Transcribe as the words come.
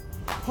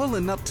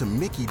Pulling up to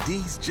Mickey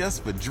D's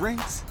just for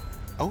drinks?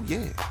 Oh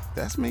yeah,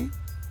 that's me.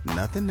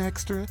 Nothing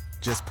extra,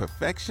 just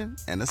perfection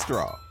and a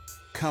straw.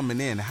 Coming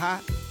in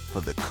hot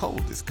for the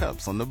coldest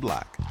cups on the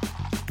block.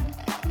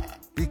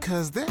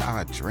 Because there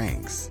are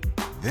drinks.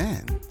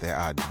 Then there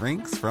are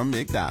drinks from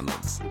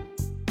McDonald's.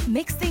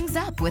 Mix things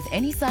up with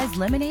any size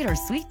lemonade or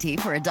sweet tea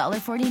for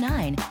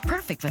 $1.49.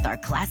 Perfect with our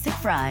classic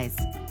fries.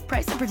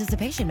 Price and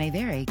participation may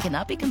vary.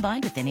 Cannot be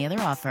combined with any other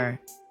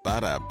offer.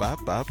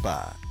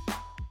 Ba-da-ba-ba-ba.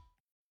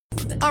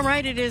 All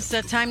right, it is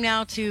time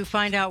now to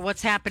find out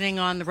what's happening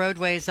on the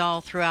roadways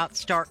all throughout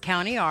Stark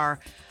County. Our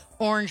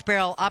Orange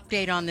Barrel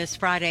update on this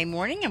Friday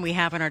morning, and we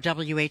have on our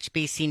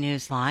WHBC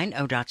Newsline,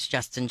 ODOT's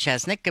Justin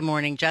Chesnick. Good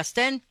morning,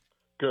 Justin.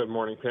 Good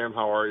morning, Pam.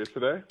 How are you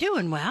today?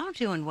 Doing well,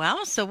 doing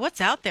well. So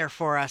what's out there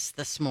for us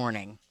this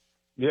morning?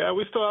 Yeah,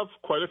 we still have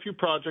quite a few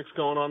projects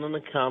going on in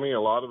the county.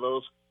 A lot of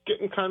those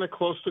getting kind of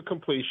close to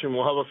completion.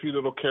 We'll have a few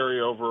that'll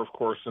carry over, of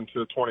course,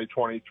 into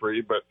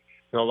 2023, but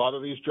a lot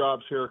of these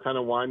jobs here are kind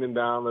of winding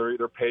down. They're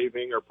either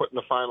paving or putting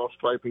the final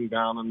striping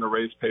down and the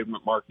raised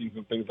pavement markings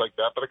and things like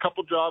that. But a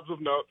couple jobs of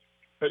note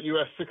at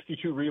US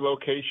 62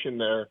 relocation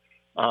there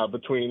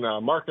between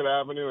Market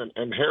Avenue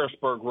and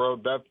Harrisburg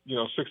Road. That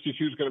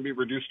 62 is going to be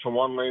reduced to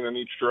one lane in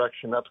each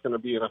direction. That's going to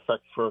be in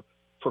effect for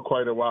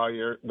quite a while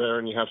there,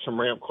 and you have some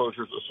ramp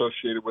closures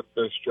associated with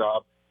this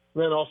job.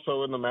 And then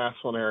also in the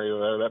Massillon area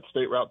there, that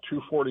State Route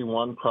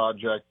 241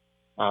 project,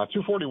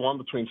 241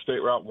 between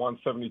State Route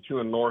 172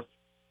 and North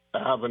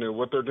Avenue.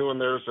 What they're doing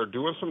there is they're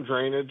doing some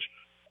drainage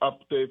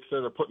updates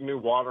there. They're putting new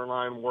water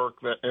line work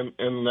in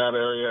that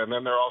area, and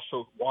then they're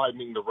also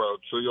widening the road.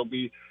 So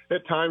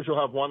at times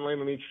you'll have one lane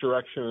in each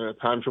direction, and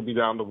at times you'll be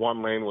down to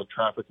one lane with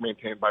traffic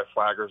maintained by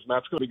flaggers. And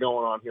that's going to be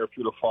going on here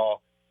through the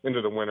fall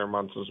into the winter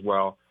months as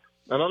well.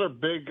 Another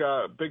big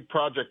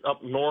project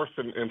up north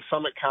in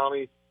Summit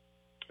County,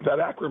 that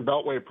Akron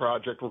Beltway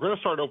project. We're going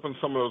to start opening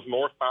some of those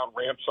northbound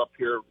ramps up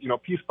here,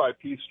 piece by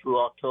piece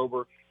through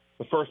October.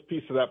 The first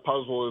piece of that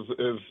puzzle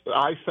is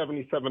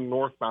I-77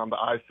 northbound to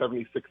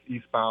I-76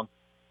 eastbound.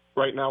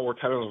 Right now, we're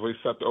tentatively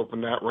set to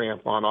open that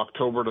ramp on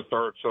October the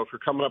 3rd. So if you're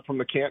coming up from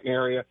the Canton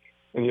area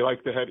and you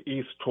like to head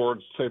east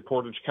towards, say,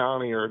 Portage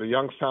County or the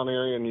Youngstown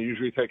area, and you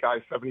usually take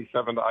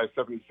I-77 to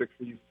I-76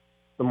 east,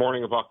 the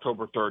morning of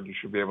October 3rd, you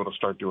should be able to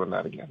start doing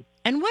that again.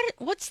 And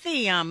what's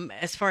the,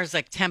 as far as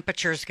like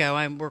temperatures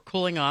go, we're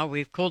cooling off,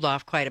 we've cooled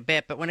off quite a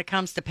bit, but when it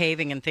comes to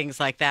paving and things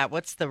like that,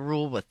 what's the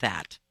rule with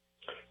that?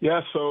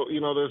 Yeah, so,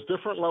 there's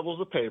different levels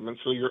of pavement.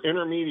 So your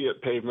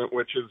intermediate pavement,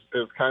 which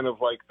is kind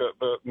of like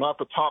the not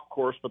the top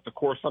course, but the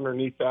course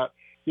underneath that,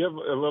 you have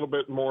a little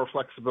bit more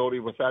flexibility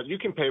with that. You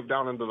can pave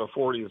down into the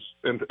 40s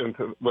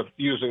with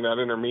using that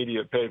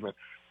intermediate pavement.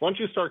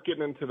 Once you start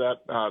getting into that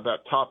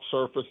top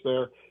surface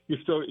there, you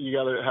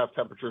got to have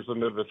temperatures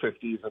into the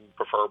 50s and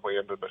preferably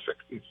into the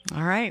 60s.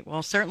 All right.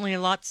 Well, certainly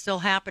a lot still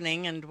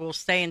happening, and we'll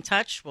stay in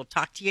touch. We'll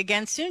talk to you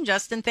again soon,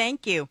 Justin.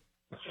 Thank you.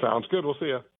 Sounds good. We'll see you.